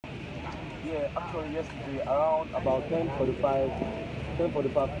Yeah, actually yesterday around about 10:45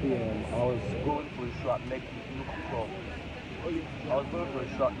 p.m. I was going for a shot Lekki Look Club. I was going for a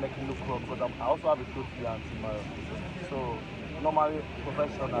shot Lekki Look Club because I also have a show today and tomorrow. So normally,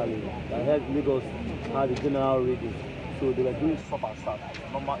 professionally, I heard Lagos had a general reading. So they were doing stop and start.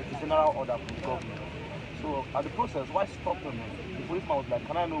 Normal, it's a general order from the government. So at the process, why stopping me? The policeman was like,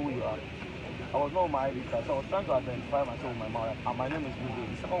 "Can I know who you are?" I was not on my ID card, so I was trying to identify myself with my mouth, and my name is Google.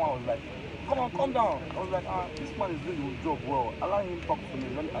 The second one was like, "Come on, calm down." I was like, "This man is doing his job well. Allow him talk to me.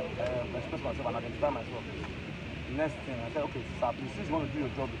 Let me express myself and identify myself." The next thing, I said, "Okay, sir, please, since you want to do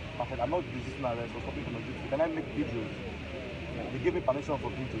your job perfect, I'm not resisting arrest or stopping from the duty. Can I make videos?" They gave me permission for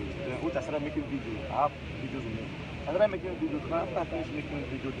videos, which I started making videos. I have videos with me. I started making videos. After I finished making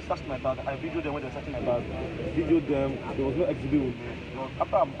videos, they searched my bag. I videoed them when they were searching my bag. Videoed them. There was no exhibit with me. You know,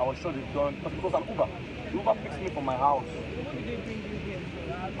 after I was sure they done, because it was an Uber. The Uber picked me from my house.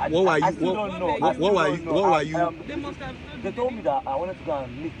 What were you? I still don't know. What were you? They told me that I wanted to go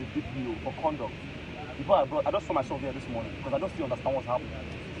and meet the DPO for conduct. Before I just saw myself there this morning because I don't still understand what's happening.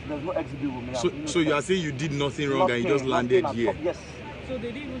 There's no exhibit with me. So you are saying you did nothing wrong and you just landed here? Yes. So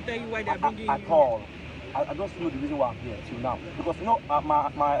they didn't even tell you why they're bringing you at all. I don't know the reason why I'm here till now. Because you know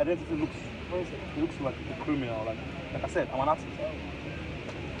my identity looks like a criminal. Like I said, I'm an artist.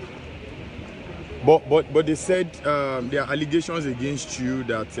 But they said there are allegations against you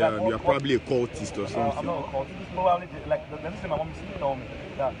that you are probably a cultist or something. I'm not a cultist. Probably like there's this thing my mom used to tell me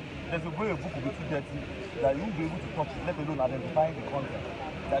that there's a way a book will be too dirty that you won't be able to touch it, let alone identifying the content.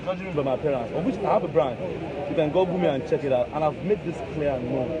 They're judging me by my parents, of which I have a brand. You can Google me and check it out. And I've made this clear and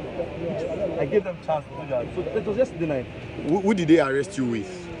known. I gave them a chance to do that. So it was yesterday night. Who did they arrest you with?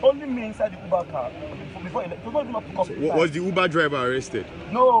 Only me inside the Uber car. Before it was not even up to come. Was the Uber driver arrested?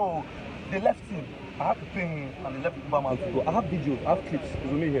 No, they left him. I had to pay him and they left the Uber man to go. I have videos, I have clips. It's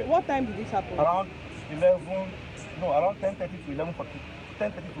with me here. What time did this happen? Around 10:30 to 11:40.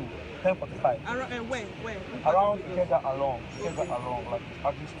 10:30 to 10:45. Where? Around Ikeja along, like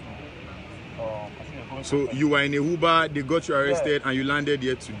Artist 2. I think you're going. So you were in a Uber, they got you arrested, and you landed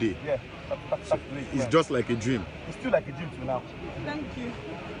here today. Yeah, that's it's just like a dream. It's still like a dream till now. Thank you.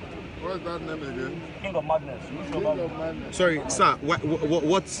 What's that name again? King of Madness. King of Madness. Sorry, sir.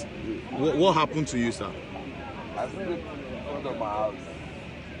 What happened to you, sir? I stood in front of my house.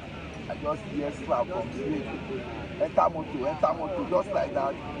 I just hear slap from street. Enter motor, just like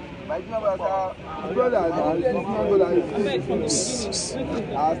that. My brother, I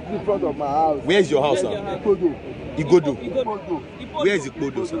stood in front of my house. Where is your house, sir? Igodo. Where is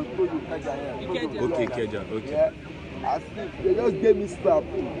Igodo, sir? Ikeja. Okay, Ikeja. Okay. Yeah. I sleep. They just gave me slap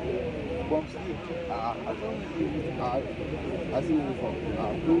from sleep. I see uniform.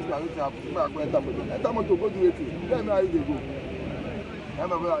 Enter motor, go do it. Let me how you go.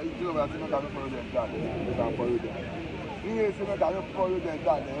 I'm about you know that you not follow them down. You can follow them. You say not you follow them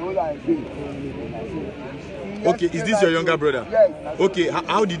down. The whole life is. Okay, is this your younger brother? Yes. Okay,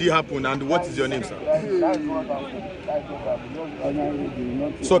 how did it happen and what is your name, sir?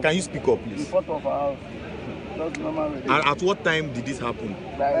 So can you speak up, please? Front of our house. And at what time did this happen?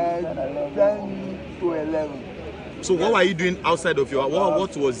 10 to 11. So what were you doing outside of your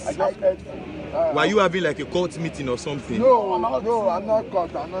what was were you having like a court meeting or something? No, I'm not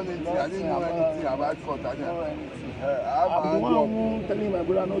caught. I'm not anything. I didn't know anything about court. I'm the one telling my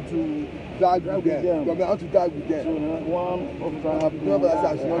brother not to drag with them. Because I want to drag with them. So one officer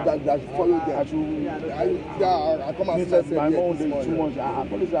I should not drag, I should follow them. I come and say my mom did too much. I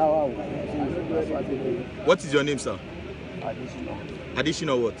police our. What is your name, sir?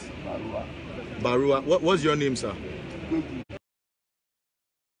 Additional what? Barua. What's your name, sir?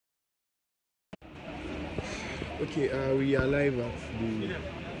 Okay, we are live at the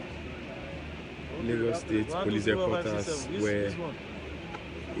Lagos State Police Headquarters where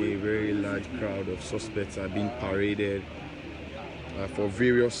a very large crowd of suspects are being paraded for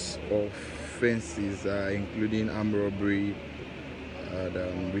various offences, including armed robbery,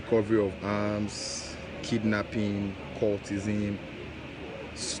 recovery of arms, kidnapping, cultism,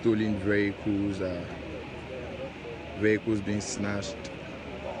 stolen vehicles, vehicles being snatched,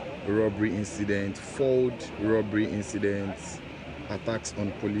 robbery incident, failed robbery incidents, attacks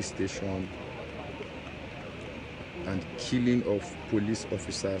on police station, and killing of police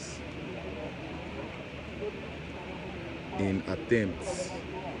officers in attempts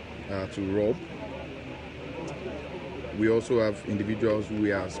to rob. We also have individuals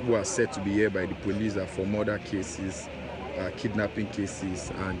who are said to be here by the police for murder cases, kidnapping cases,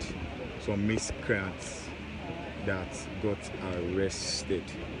 and some miscreants that got arrested.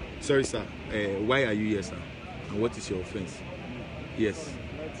 Sorry, sir. Why are you here, sir? And what is your offense? Yes.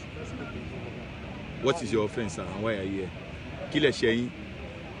 What is your offense, sir, and why are you here? Kile Shein.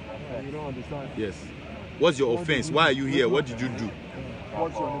 You don't understand. Yes. What's your offense? Why are you here? What did you do?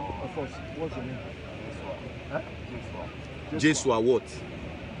 What's your name? Of course. What's your name? Jesua what?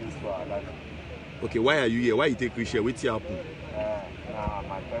 Jesua, like. Okay, why are you here? Why you take Christian? What's happened?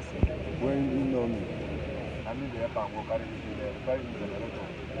 My person. When you know me. I mean the help and work carry the generator.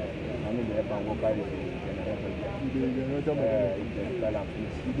 I mean the help and work carry the generator.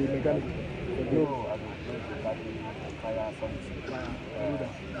 The mechanic. No, I don't carry fire something.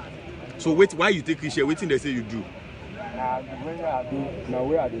 So wait, why you take Christian? Waiting they say you do? Now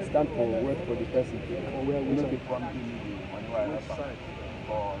where are they stand for work for the person? Or where we know the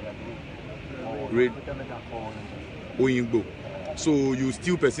Red Oyingbo. So you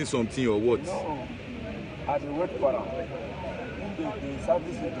still person something or what? No, I dey wait for them. The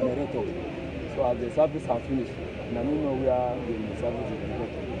service is generator. So as the service has finished, and I don't know where the service is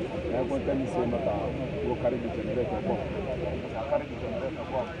generator. I want to tell me say not go carry the generator come. I carry the generator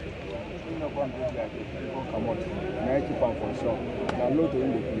come. You know come dey like this. Come out. Now I keep on for shop. Now load to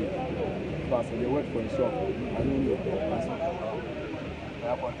in the place. Because they wait for the shop. I don't know.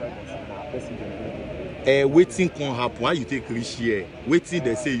 Waiting can happen. Why you take rich here? Waiting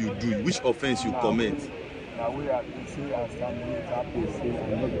they say you do. Which offense you commit? Now we are to say as family that place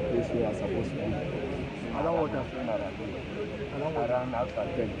and not the place where I'm supposed to be. I don't want to friend that I don't want around after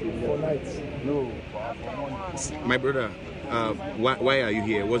 10 for nights. No, for morning. My brother, why are you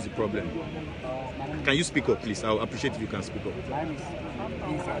here? What's the problem? Can you speak up, please? I'll appreciate if you can speak up. My name is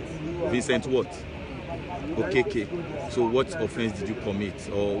Vincent. Vincent what? Okay. So what offense did you commit?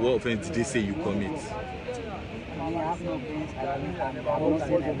 Or what offense did they say you commit? I have no offense. I don't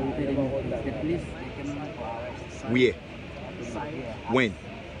say that the police they came for arrest. Where? When?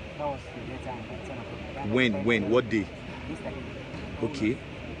 That was the time at 10 o'clock. When? What day? Okay.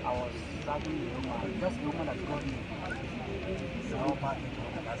 I was traveling with a woman, just the woman that called me.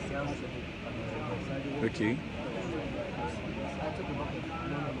 Okay.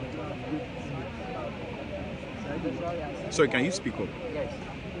 Sorry, can you speak up? Yes.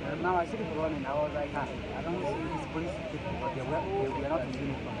 Now I see people running. I was like, I don't see these police people, but they were not in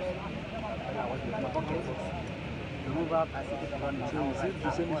uniforms. I was with my pockets. To move up, I see people running. I was like,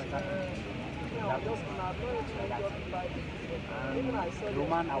 what's happening? And the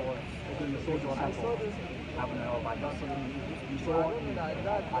woman I was taking the stage water for having her up. I just said, you saw me. She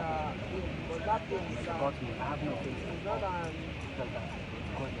got me. I have no face.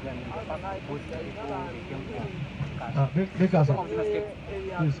 Because then both people they came from. Make us up.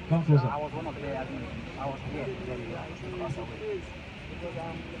 Please come closer. I was one of them. I was there. Then I used to cross away.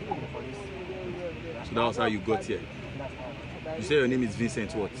 And the police. So that was how you got here. You say your name is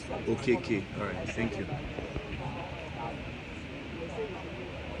Vincent what? Okay. All right. Thank you.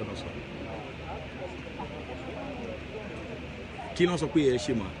 Kí ló sọ pé ẹ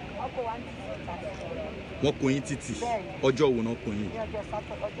ṣe mà? Wọ́n kò yín títì. Ọjọ́ wo náà kò yín?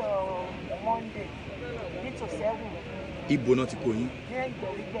 Ọjọ́ Monday, 8 to 7. Ibo náà ti kò yín? Ní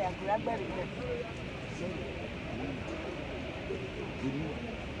Ẹgbẹ̀rígbẹ̀, Àgbẹ̀rígbẹ̀.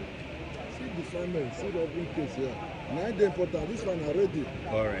 See the family, see the big case here. Now they important. This one already.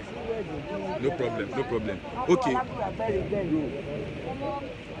 All right. No problem. Okay.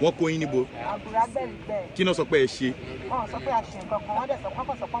 Wọ́n kò yín níbo? Àgbẹ̀rígbẹ̀. Kí ló sọ pé ẹ ṣe? Wọ́n sọ pé a ṣe nǹkan kan, wọ́n dẹ̀ sọ pé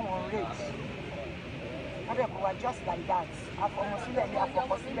wọ́n rate. Wọ́n dẹ̀ kó wa just like that. Àfọmọsílẹ̀ ni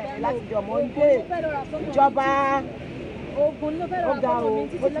àfọkọsílẹ̀ ni láti jọ Monday. Ìjọba. Ogun ló fẹ́ràn ọkọ mi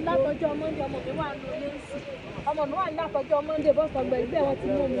títí látọjọ́ Monday ọmọ mi wà lórí èsì. Ọmọ mi wà ní látọjọ́ Monday bọ́sọ̀ gbẹ̀gbẹ́ wọn ti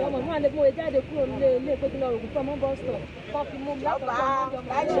mú mi. Ọmọ mi wà lè mú e jáde kúrò nílé ilé pé kí lọ rògùn fún ọmọ bọ́sọ̀. Wọ́n fi mú mi látọjọ́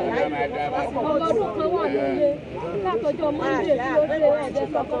Monday ọmọ ọdún kan wà nílé. Látọjọ́ Monday tí ó dé ẹ̀jẹ̀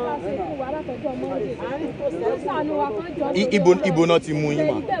sọ fún wa sí fún wa látọjọ́ Monday. Ó sànù wa kan jọ. Ibo náà ti mú yín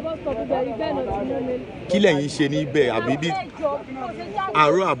mà? Gbẹ̀gbẹ́ bọ́sọ̀ gbẹ̀gbẹ́ náà ti mú mi. Kí lẹ̀yin ṣe níbẹ̀ àbí bí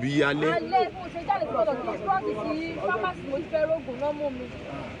àárọ̀ àbí alẹ́? Alẹ́ bó ṣe jáde tó lọ kí strọ́ọ̀tì sí fámásì mo ti fẹ́ rògùn náà mú mi.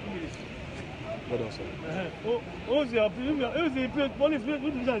 Who's the police?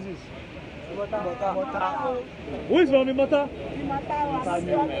 Which is this? Who is from Imota?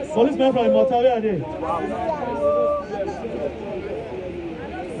 Policemen from Imota, where are they?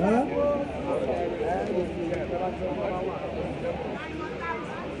 Huh?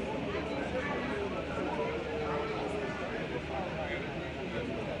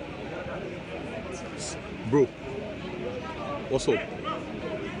 Bro, what's up?